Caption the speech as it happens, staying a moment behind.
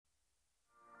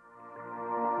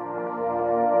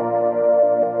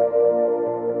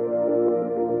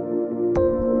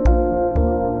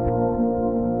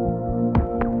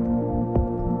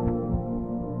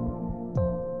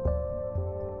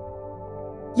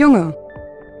Junge.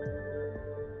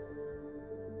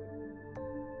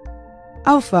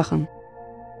 Aufwachen.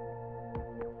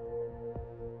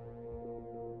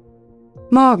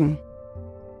 Morgen.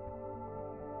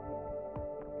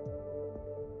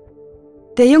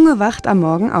 Der Junge wacht am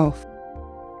Morgen auf.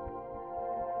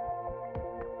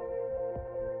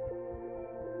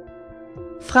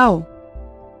 Frau.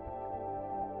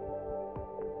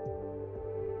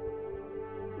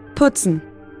 Putzen.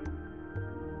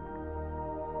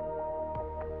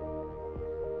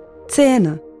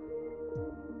 Zähne.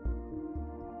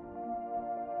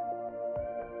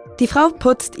 Die Frau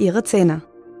putzt ihre Zähne.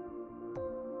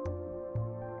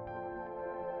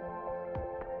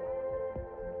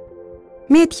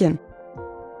 Mädchen.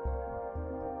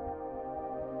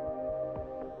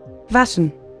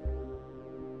 Waschen.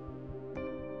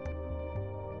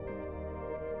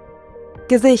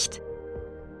 Gesicht.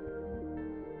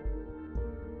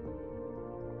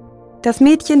 Das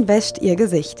Mädchen wäscht ihr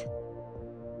Gesicht.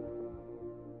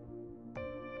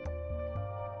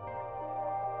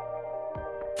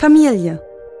 Familie.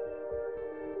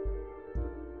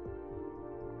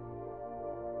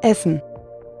 Essen.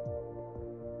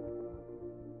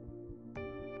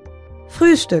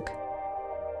 Frühstück.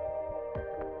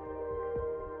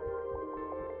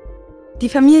 Die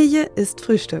Familie isst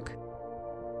Frühstück.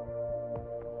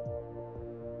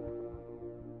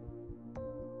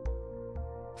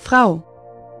 Frau.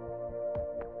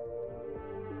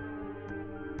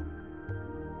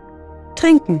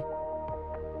 Trinken.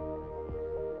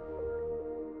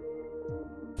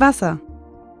 Wasser.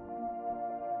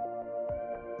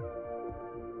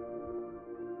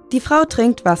 Die Frau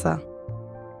trinkt Wasser.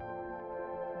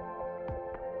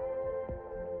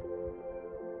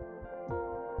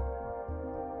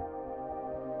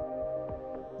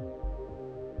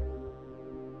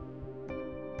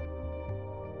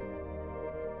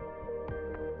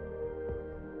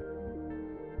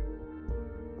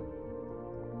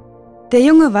 Der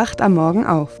Junge wacht am Morgen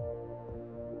auf.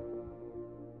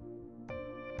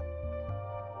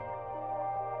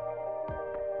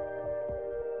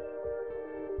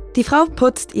 Die Frau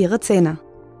putzt ihre Zähne.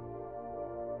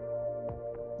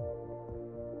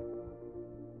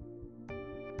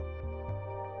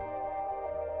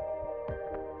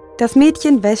 Das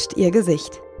Mädchen wäscht ihr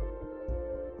Gesicht.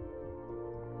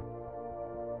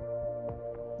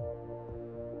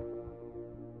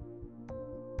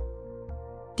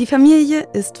 Die Familie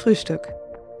isst Frühstück.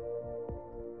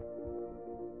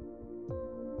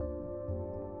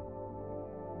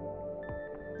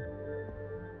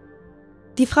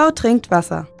 Die Frau trinkt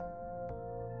Wasser.